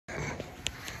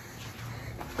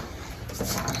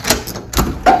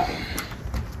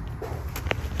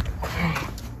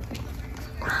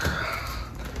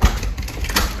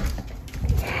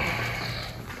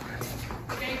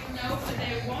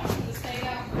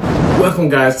Welcome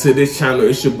guys to this channel.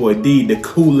 It's your boy D, the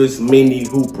coolest mini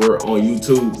hooper on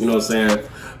YouTube. You know what I'm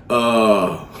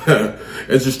saying?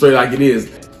 It's just straight like it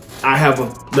is. I have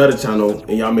another channel,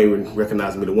 and y'all may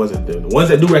recognize me. The ones that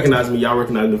do recognize me, y'all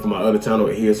recognize me from my other channel,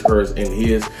 his, hers, and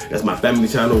his. That's my family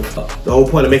channel. The whole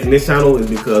point of making this channel is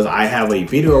because I have a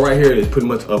video right here that's pretty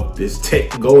much of this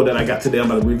TEKK goal that I got today. I'm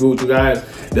about to review with you guys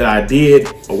that I did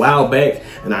a while back,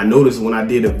 and I noticed when I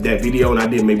did that video, and I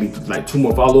did maybe like 2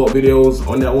 more follow-up videos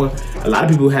on that one, a lot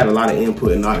of people had a lot of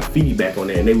input and a lot of feedback on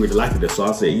that, and they really liked it. So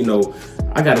I said, you know,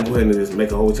 I got to go ahead and just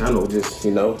make a whole channel, just,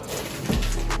 you know,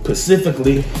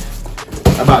 specifically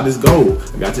about this goal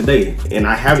I got today, and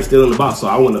I have it still in the box, so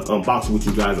I want to unbox it with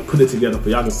you guys and put it together for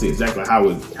y'all can see exactly how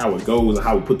it goes and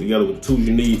how we put together with the tools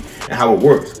you need and how it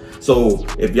works. So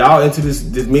if y'all into this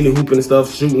mini hooping and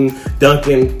stuff, shooting,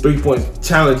 dunking, 3-point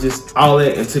challenges, all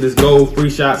that, into this goal, free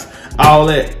shots, all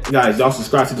that, guys, y'all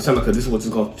subscribe to the channel because this is what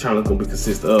this channel gonna be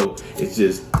consist of. It's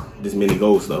just this mini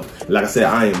goal stuff. Like I said,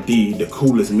 I am the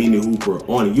coolest mini hooper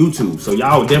on YouTube. So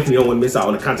y'all definitely don't want to miss out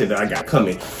on the content that I got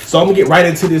coming. So I'm gonna get right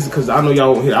into this because I know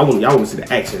y'all want to hear. Y'all want to see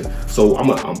the action. So I'm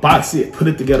gonna unbox it, put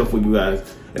it together for you guys,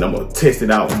 and I'm gonna test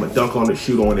it out. I'm gonna dunk on it,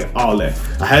 shoot on it, all that.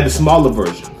 I had the smaller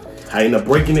version. I ended up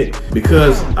breaking it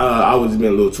because I was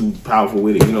being a little too powerful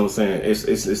with it. You know what I'm saying?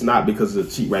 It's not because of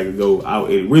the cheap ragged gold.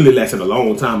 It really lasted a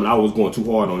long time, and I was going too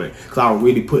hard on it because I was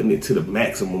really putting it to the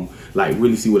maximum, like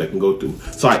really see what I can go through.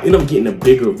 So I ended up getting a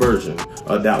bigger version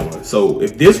of that one. So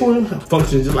if this one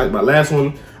functions just like my last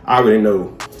one, I already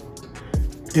know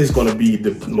this is gonna be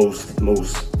the most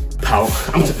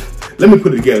powerful. Let me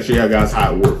put it together, show y'all guys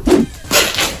how it works.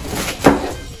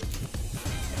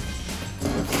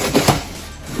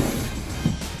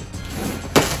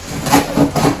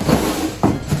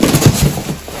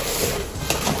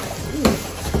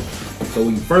 So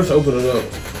when you first open it up,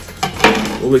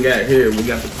 what we got here, we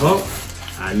got the pump.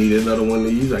 I need another one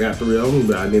to use. I got 3 of them,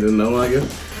 but I need another one, I guess.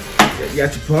 You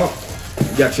got your pump.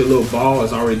 You got your little ball.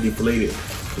 It's already deflated.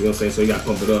 You know what I'm saying? So you got to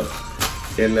pump it up.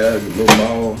 And your little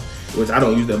ball, which I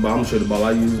don't use that ball. I'm sure the ball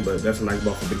I use, but that's a nice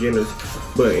ball for beginners.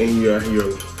 But in your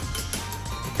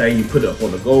thing you put it up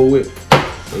on the goal with.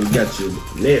 And you got your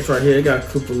nets right here. You got a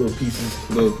couple little pieces,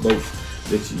 little bolts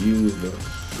that you use to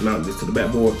mount this to the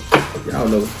backboard. Y'all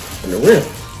know. And the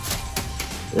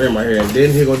rim right here, and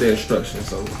then here go the instructions.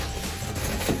 So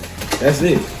that's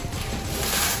it.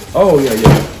 Oh yeah.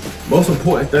 Most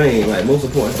important thing,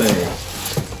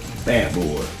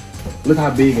 backboard. Look how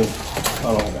big and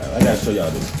hold on, guys. I gotta show y'all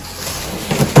this.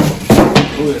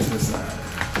 Look at this side.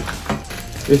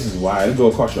 This is wide. It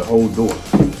go across your whole door,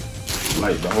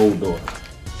 like the whole door.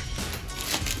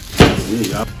 That's it,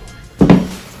 y'all.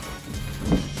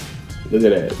 Look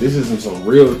at that. This is some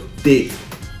real thick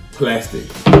plastic.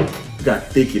 Look how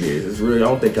thick it is. It's real. I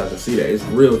don't think y'all can see that. It's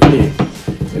real thick.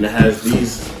 And it has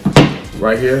these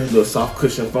right here, little soft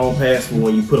cushion foam pads for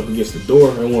when you put up against the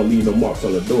door. It won't leave no marks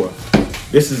on the door.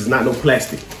 This is not no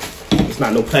plastic. It's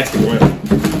not no plastic rim.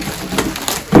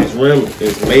 This rim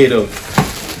is made of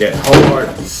that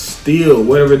hard steel,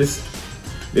 whatever this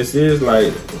is.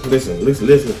 Like, listen.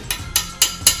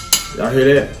 Y'all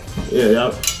hear that? Yeah,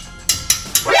 y'all.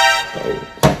 Oh.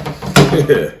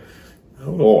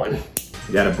 Hold on.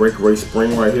 You got a breakaway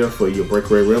spring right here for your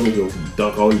breakaway rim. You can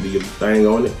dunk on it, do your thing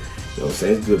on it. You know what I'm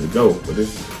saying? It's good to go. But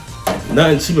there's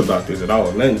nothing cheap about this at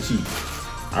all. Nothing cheap.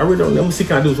 I really don't. Let me see,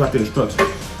 can I do this without the instructions?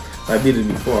 I did it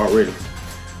before already.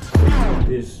 Put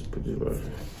this right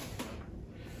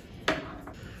here.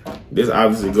 This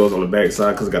obviously goes on the back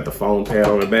side because it got the foam pad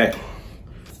on the back.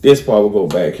 This part will go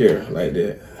back here like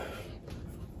that.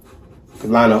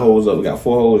 Line the holes up. We got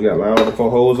 4 holes. We got line all the 4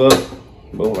 holes up.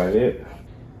 Boom, like that.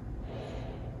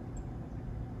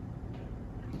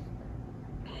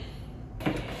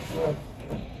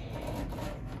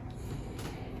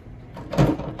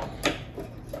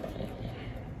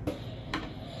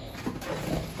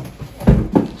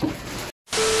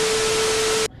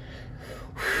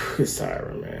 It's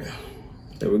tiring, man.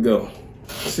 There we go.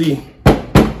 See,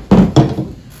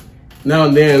 now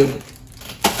and then,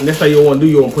 and that's how you want to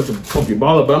do. You want to pump your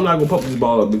ball up, but I'm not gonna pump this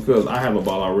ball up because I have a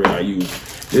ball already I use.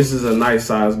 This is a nice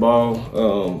size ball.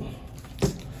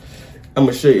 I'm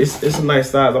gonna show you. It's a nice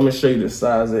size. I'm gonna show you the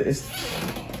size.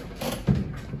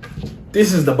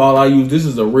 This is the ball I use. This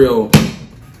is a real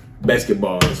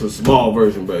basketball. It's a small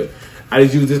version, but I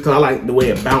just use this because I like the way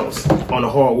it bounces on the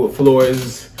hardwood floor.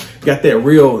 It's got that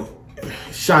real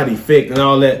shot effect and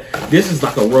all that. This is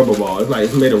like a rubber ball. It's like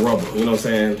it's made of rubber. You know what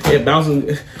I'm saying? It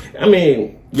bounces. I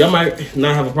mean, y'all might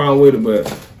not have a problem with it, but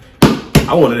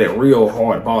I wanted that real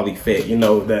hard ball effect. You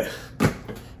know, that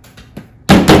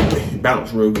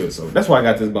bounce real good. So that's why I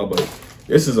got this ball, but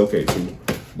this is okay too.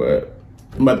 But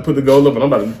I'm about to put the goal up and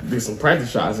I'm about to do some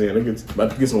practice shots in. I'm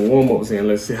about to get some warm-ups in.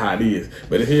 Let's see how it is.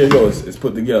 But here it goes. It's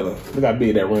put together. Look how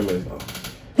big that rim is, though.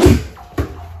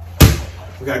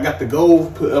 I got the goal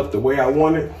put up the way I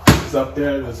want it. It's up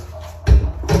there. Just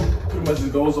pretty much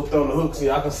just goes up there on the hook. So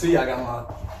y'all can see I got my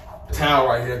towel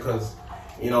right here because,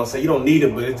 you know what I'm saying, you don't need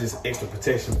it, but it's just extra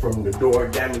protection from the door,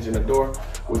 damaging the door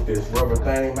with this rubber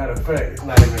thing. Matter of fact, it's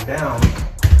not even down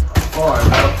far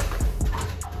enough.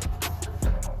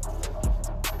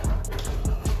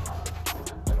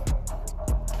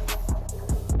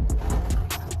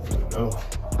 There we go.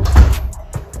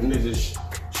 And it just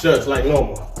shuts like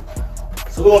normal.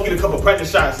 So we're gonna get a couple practice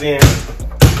shots in.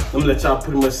 Let me let y'all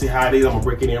pretty much see how it is. I'm gonna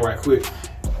break it in right quick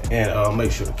and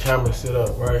make sure the camera's set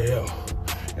up right here.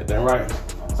 Everything right.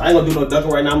 So I ain't gonna do no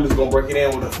ducking right now. I'm just gonna break it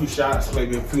in with a few shots,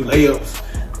 maybe a few layups.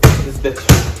 Just that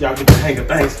y'all get the hang of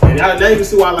things. And y'all even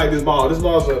see why I like this ball. This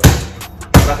ball's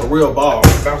like a real ball.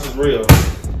 The bounce is real.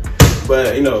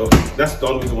 But you know, that's the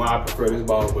only reason why I prefer this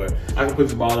ball. But I can put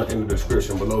this ball in the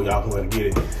description below. Y'all can go and get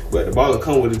it. But the ball that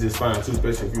come with it is just fine too,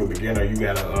 especially if you're a beginner. You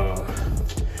gotta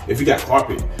if you got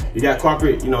carpet,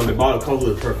 you know, the ball that comes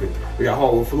with it perfect. We got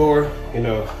hardwood floor, you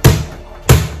know.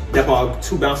 That ball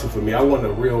too bouncy for me. I want a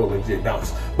real legit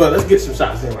bounce. But let's get some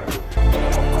shots in right here.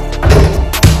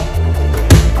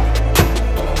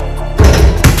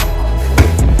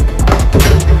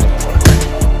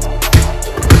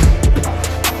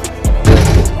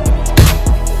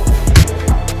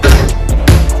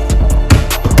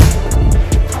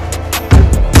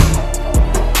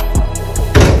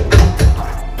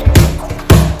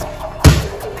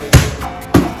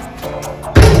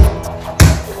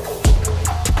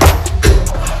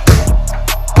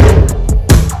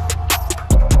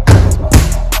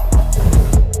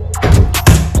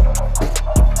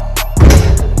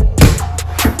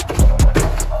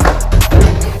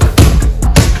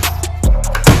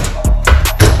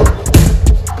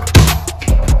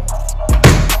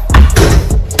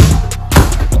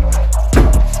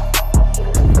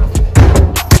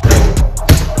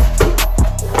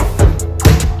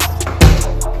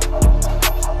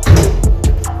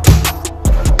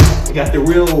 Got the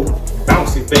real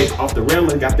bouncy effect off the rim.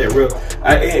 I got that real,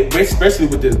 especially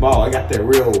with this ball, I got that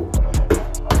real,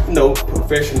 you know,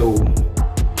 professional.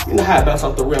 You know how it bounces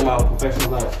off the rim, all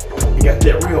professional. Like, you got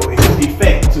that real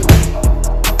effect too.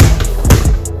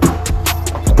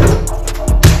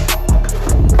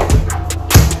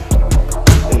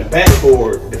 And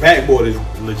the backboard is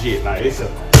legit. Like it's a,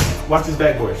 watch this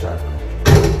backboard shot.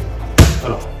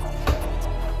 Hold on.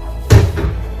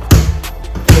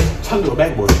 Trying to do a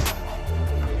backboard.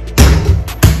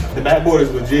 The backboard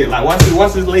is legit. Like watch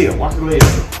this layup. Watch the layup.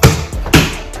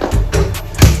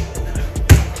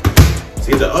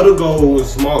 See, the other goal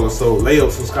was smaller, so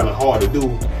layups was kind of hard to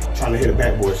do, trying to hit a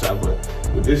backboard shot. But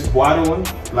with this wider one,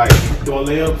 like doing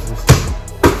layups and stuff.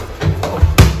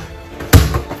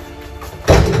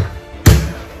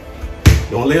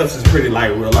 Doing layups is pretty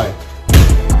light in real life.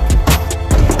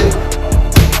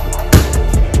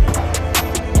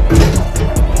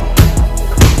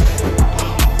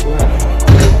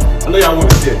 I know y'all want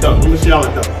to see it dunk. Let me show y'all a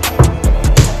dunk.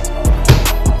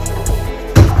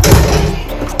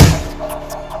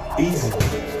 Easy.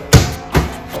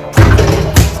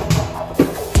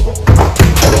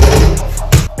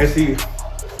 And see,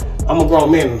 I'm a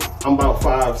grown man. I'm about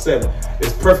 5'7".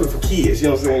 It's perfect for kids. You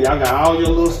know what I'm saying? Y'all got all your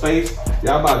little space.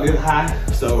 Y'all about this high,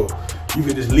 so you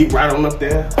can just leap right on up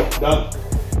there. Dunk.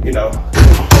 You know.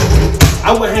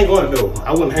 I wouldn't hang on it though.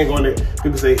 I wouldn't hang on it.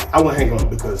 People say I wouldn't hang on it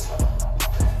because.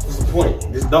 What's the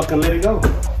point? Just dunk and let it go.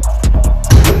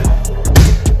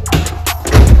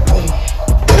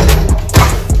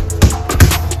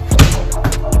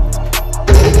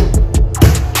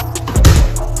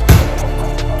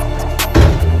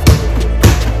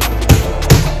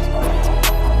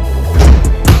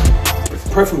 It's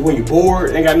perfect when you're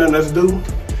bored, ain't got nothing else to do.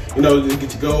 You know, just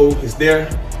get your goal, it's there.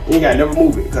 You ain't gotta never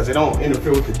move it because it don't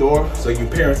interfere with the door. So your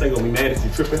parents ain't gonna be mad if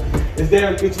you tripping. It's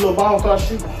there, get your little ball and start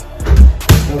shooting.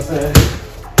 You know what I'm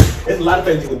saying? There's a lot of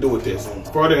things you can do with this. And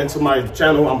further into my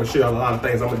channel, I'm gonna show you a lot of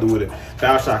things I'm gonna do with it.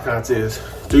 Foul shot contest,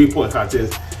 3-point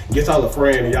contest. Get y'all a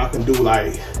friend and y'all can do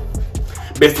like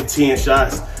best of 10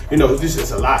 shots. You know, this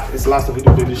is a lot. It's a lot of stuff we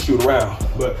do to just shoot around.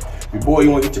 But if your boy,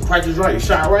 you wanna get your practice right, your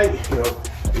shot right, you know,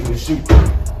 you can shoot.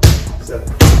 So,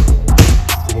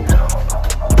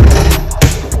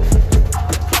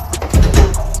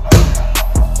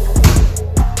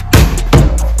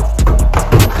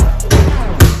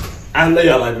 I know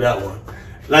y'all like that one.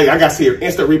 Like, I gotta see an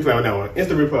instant replay on that one.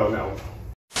 Instant replay on that one.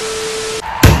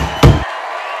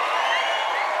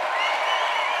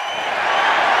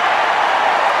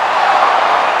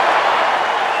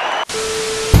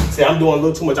 said, I'm doing a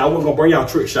little too much. I wasn't gonna bring y'all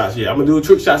trick shots yet. I'm gonna do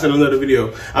trick shots in another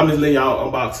video. I'm just letting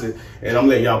y'all unbox it, and I'm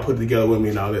letting y'all put it together with me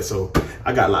and all that. So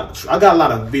I got a lot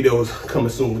of videos coming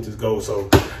soon with this goal. So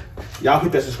y'all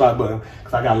hit that subscribe button,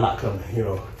 cause I got a lot coming, you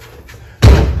know.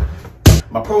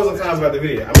 My pros and cons about the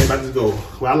video. I mean, about this goal.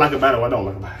 What I like about it, what I don't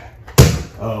like about it.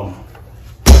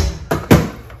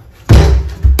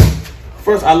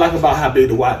 First, I like about how big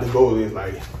the goal is.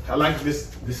 Like, I like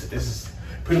this is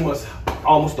pretty much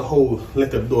almost the whole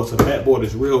length of the door. So the backboard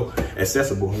is real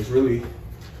accessible. It's really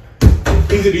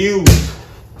easy to use.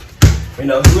 You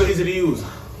know, it's really easy to use.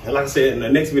 And like I said, in the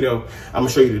next video, I'm gonna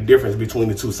show you the difference between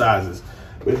the two sizes.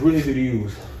 But it's really easy to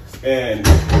use. And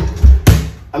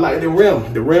I like the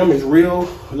rim. The rim is real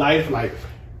life. Like,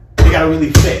 it gotta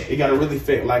really fit. It gotta really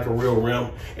fit like a real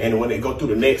rim. And when they go through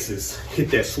the nexus, hit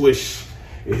that swish.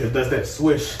 It does that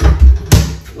swish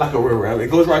like a real rim. It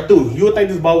goes right through. You would think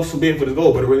this ball was too big for the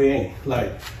goal, but it really ain't.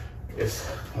 Like, it's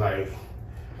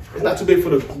not too big for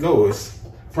the goal. It's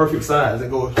perfect size. It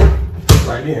goes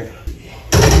right in.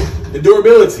 The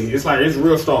durability, it's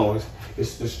real strong.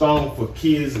 It's strong for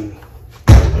kids and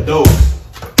adults.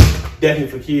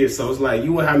 Definitely for kids. So it's like,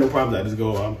 you wouldn't have no problem at this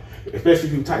goal. Especially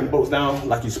if you tighten the bolts down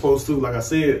like you're supposed to. Like I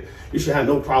said, you should have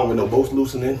no problem with no bolts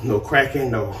loosening, no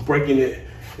cracking, no breaking it.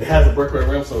 It has a breakaway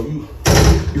rim, so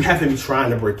you have to be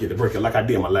trying to break it like I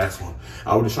did my last one.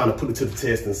 I was just trying to put it to the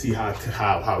test and see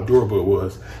how durable it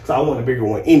was. So I want a bigger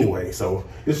one anyway. So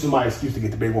this is my excuse to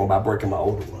get the bigger one by breaking my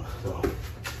older one. So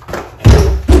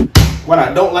what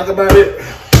I don't like about it,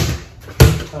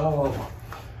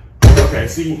 okay,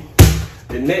 see,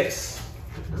 the necks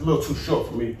is a little too short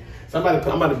for me. So I'm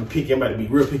about to be picky. I'm about to be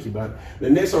real picky about it. The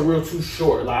necks are real too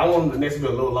short. Like, I want the necks to be a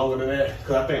little longer than that,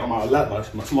 because I think on my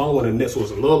smaller one, the necks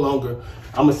was a little longer.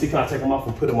 I'm gonna see, can I take them off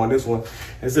and put them on this one,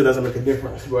 and still doesn't make a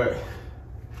difference. But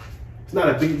it's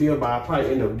not a big deal, but I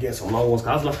probably end up getting some long ones,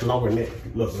 because I was like the longer neck.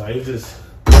 Look, like, it's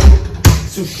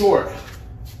too short.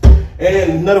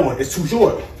 And another one, it's too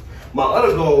short. My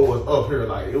other goal was up here,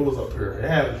 like, it was up here. It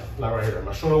had, like, right here,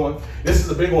 my shorter one. This is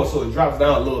a big one, so it drops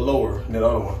down a little lower than the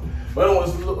other one. But it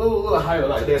was a little higher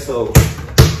like that, so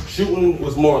shooting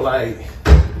was more like,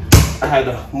 I had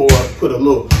to put a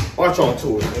little arch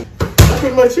onto it. And that's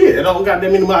pretty much it. I don't got that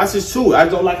many miles too. I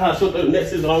don't like how short the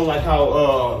next is. I don't like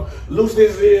how loose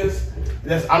this is.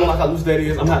 I don't like how loose that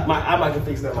is. I might can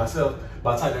fix that myself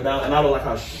by tightening it down. And I don't like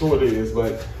how short it is.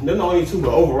 But they're the only two.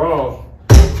 But overall,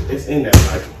 it's in there.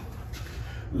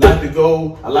 Like the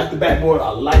gold. I like the backboard.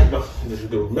 I like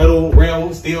the metal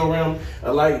rim, steel rim. I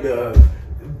like the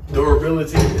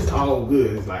durability. Is all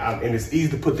good. It's like, and it's easy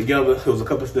to put together. It was a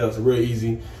couple steps, real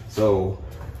easy. So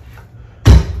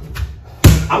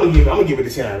I'm gonna give it a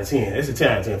 10 out of 10. It's a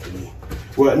 10 out of 10 for me.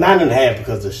 Well, 9.5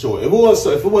 because it's short. If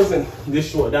it wasn't this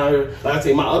short down here, like I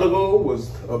say, my other goal was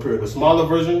up here. The smaller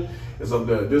version is up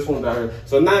there. This one down here.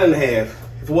 So 9.5.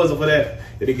 If it wasn't for that,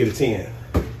 it'd get a 10.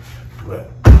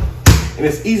 And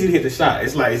it's easy to hit the shot.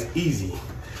 It's like, it's easy.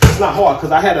 It's not hard,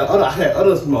 because I had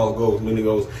other small goals, mini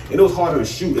goals, and it was harder to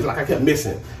shoot. It's like I kept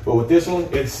missing. But with this one,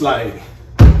 it's like,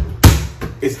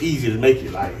 it's easy to make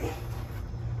it. Like,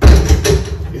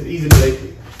 it's easy to make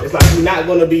it. It's like, you're not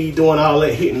gonna be doing all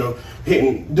that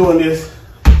doing this,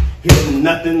 hitting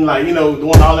nothing, like, you know,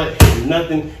 doing all that, hitting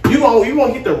nothing. You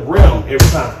gonna hit the rim every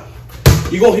time.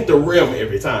 You're gonna hit the rim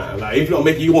every time. Like, if you don't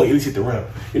make it, you gonna at least hit the rim.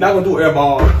 You're not gonna do air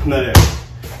ball, none of that.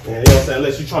 And, you know what I'm saying?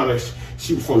 Unless you're trying to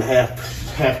shoot from the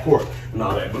half court and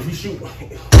all that. But if you shoot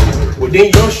within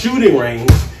your shooting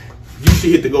range, you should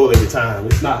hit the goal every time.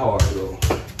 It's not hard, though.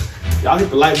 Y'all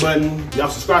hit the like button. Y'all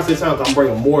subscribe to the channel, 'cause I'm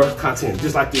bringing more content,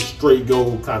 just like this straight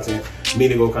gold content,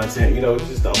 mini gold content. You know, it's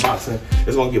just the unboxing.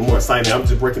 It's gonna get more exciting. I'm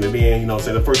just breaking it in. You know what I'm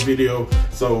saying? The first video.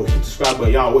 So hit the subscribe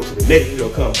button. Y'all wait till the next video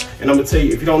comes. And I'm gonna tell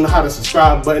you, if you don't know how the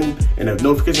subscribe button and the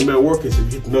notification bell works, if you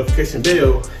hit the notification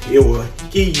bell, it will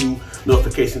give you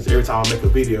notifications every time I make a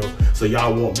video, so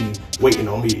y'all won't be waiting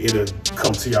on me. It'll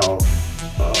come to y'all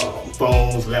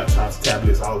phones, laptops,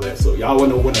 tablets, all that. So y'all will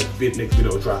know when the next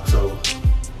video drops. So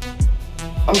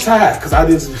I'm tired,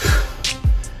 because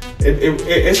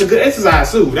it's a good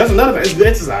exercise too. That's another thing. It's good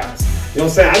exercise. You know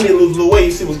what I'm saying? I need to lose a little weight.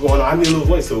 You see what's going on. I need to lose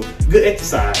weight. So good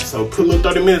exercise. So put a little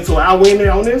 30 minutes to an hour in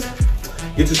there on this.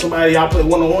 Get to somebody y'all play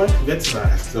one-on-one. Good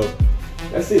exercise. So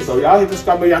that's it. So y'all hit the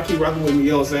subscribe button. Y'all keep rocking with me.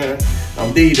 You know what I'm saying?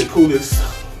 I'm the coolest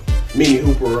mini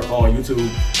hooper on YouTube.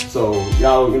 So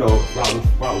y'all, you know, rock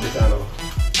with the channel.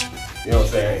 You know what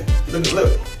I'm saying?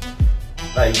 Look.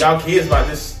 Like, y'all kids like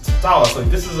this tall. So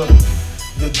this is a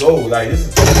good goal. Like, this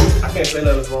is, I can't say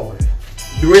nothing's wrong with it.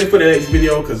 be ready for the next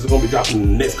video because it's gonna be dropping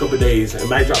in the next couple of days. It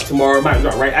might drop tomorrow, it might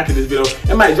drop right after this video,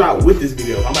 it might drop with this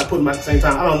video. I might put them at the same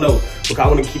time, I don't know. Because I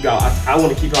wanna keep y'all, I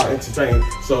wanna keep y'all entertained.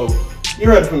 So you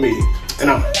heard it from me, and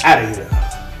I'm out of here.